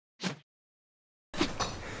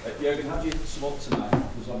Jurgen, how do you sum up tonight?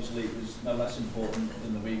 Because obviously it was no less important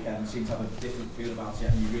than the weekend. It seemed to have a different feel about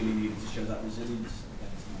it, and you really needed to show that resilience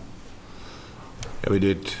again tonight. Yeah, we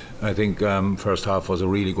did. I think first half was a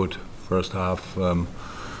really good first half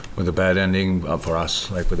with a bad ending for us,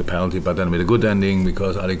 like with the penalty, but then with a good ending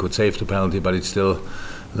because Ali could save the penalty, but it still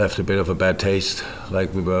left a bit of a bad taste.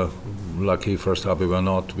 Like we were lucky first half, we were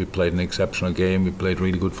not. We played an exceptional game. We played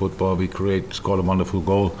really good football. We scored a wonderful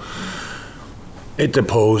goal. At the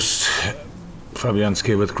post,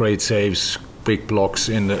 Fabianski with great saves, big blocks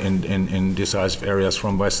in decisive areas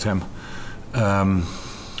from West Ham.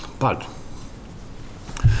 But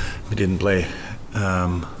we didn't play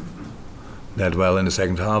that well in the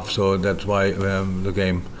second half, so that's why the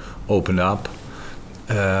game opened up.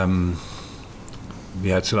 We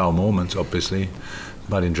had still our moments, obviously,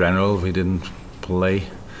 but in general we didn't play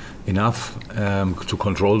enough to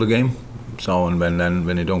control the game. So, and if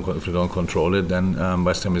you don't control it, then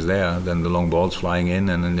West Ham is there. Then the long balls flying in,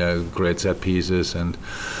 and then there are great set pieces. And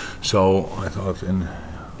so I thought in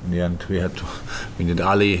the end we needed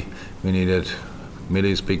Ali, we needed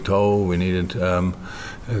Millie's big toe, we needed a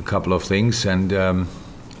couple of things, and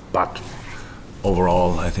but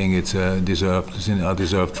overall I think it's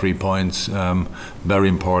deserved 3 points. Very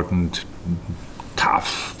important,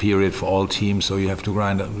 tough period for all teams, so you have to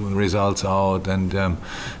grind results out, and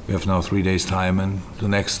we have now 3 days time, and the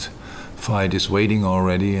next fight is waiting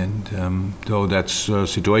already, and so that's the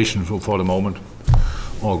situation for the moment.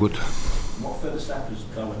 All good. What further step has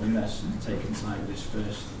David Moyes taken tonight with his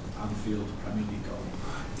first Anfield Premier League goal?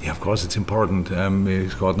 Yeah, of course it's important. He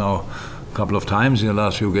scored now a couple of times in the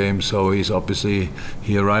last few games, so he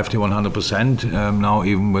arrived here 100% now,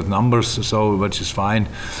 even with numbers, so which is fine.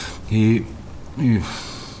 He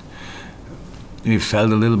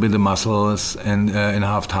felt a little bit the muscles and in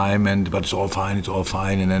half time, but it's all fine.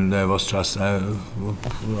 And then there was just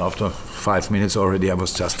after 5 minutes already, I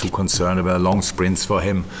was just too concerned about long sprints for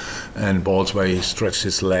him and balls where he stretched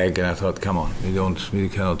his leg, and I thought, come on, we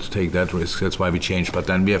cannot take that risk. That's why we changed. But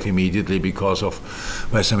then we have immediately, because of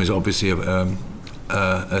West Ham is obviously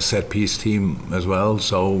a set piece team as well,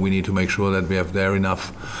 so we need to make sure that we have there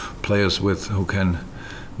enough players who can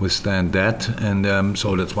withstand that, and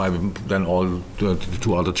so that's why then all the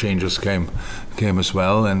 2 other changes came as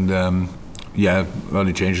well, and yeah,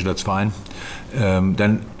 early changes, that's fine.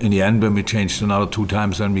 Then in the end, when we changed another 2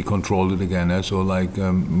 times, then we controlled it again. So like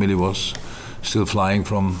Millie was still flying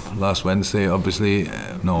from last Wednesday, obviously.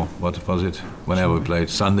 No, what was it? Whenever we played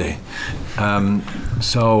Sunday. And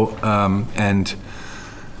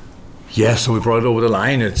yeah, so we brought it over the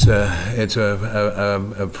line. It's a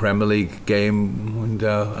Premier League game, and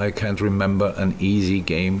I can't remember an easy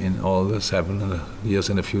game in all the 7 years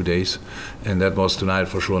and a few days. And that was tonight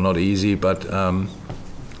for sure not easy, but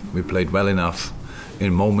we played well enough.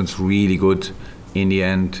 In moments really good. In the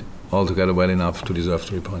end, altogether well enough to deserve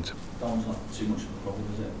 3 points. Darwin's not too much of a problem,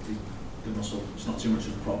 is it? The muscle, it's not too much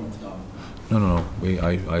of a problem for Darwin. No.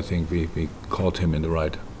 I think we caught him in the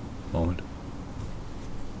right moment.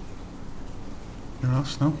 Anyone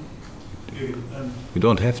else? No? We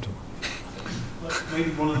don't have to.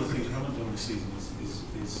 Maybe one of the things we haven't done this season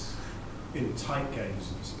is in tight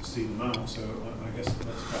games, see them out. So I guess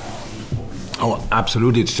that's quite important. Oh,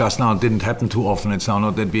 absolutely. It's just now, it didn't happen too often. It's now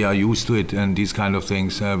not that we are used to it and these kind of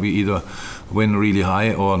things. We either win really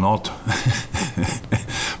high or not.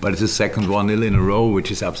 But it's the second 1-0 in a row,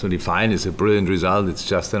 which is absolutely fine. It's a brilliant result. It's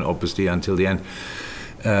just then obviously until the end.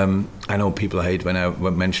 I know people hate when I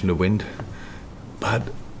mention the wind, but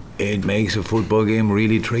it makes a football game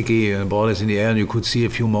really tricky. The ball is in the air, and you could see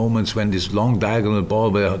a few moments when this long diagonal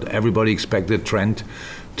ball where everybody expected Trent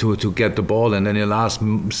to get the ball, and then in the last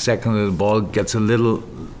second the ball gets a little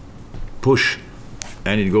push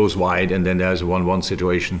and it goes wide, and then there's a 1-1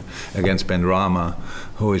 situation against Benrahma,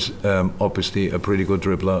 who is obviously a pretty good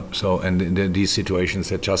dribbler. So, and these situations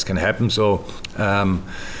that just can happen. So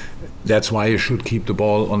that's why you should keep the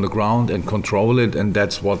ball on the ground and control it, and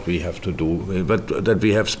that's what we have to do. But that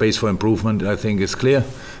we have space for improvement, I think, is clear.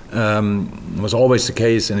 It was always the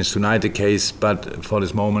case, and it's tonight the case. But for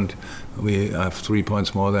this moment, we have 3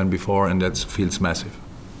 points more than before, and that feels massive.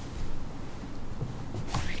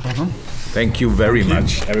 Thank you very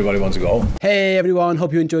much. Everybody wants to go. Hey everyone,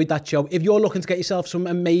 hope you enjoyed that show. If you're looking to get yourself some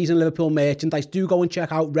amazing Liverpool merchandise, do go and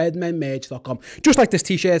check out redmenmerch.com. Just like this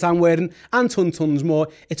t-shirt I'm wearing, and tons more.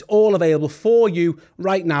 It's all available for you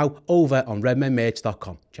right now over on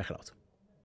redmenmerch.com. Check it out.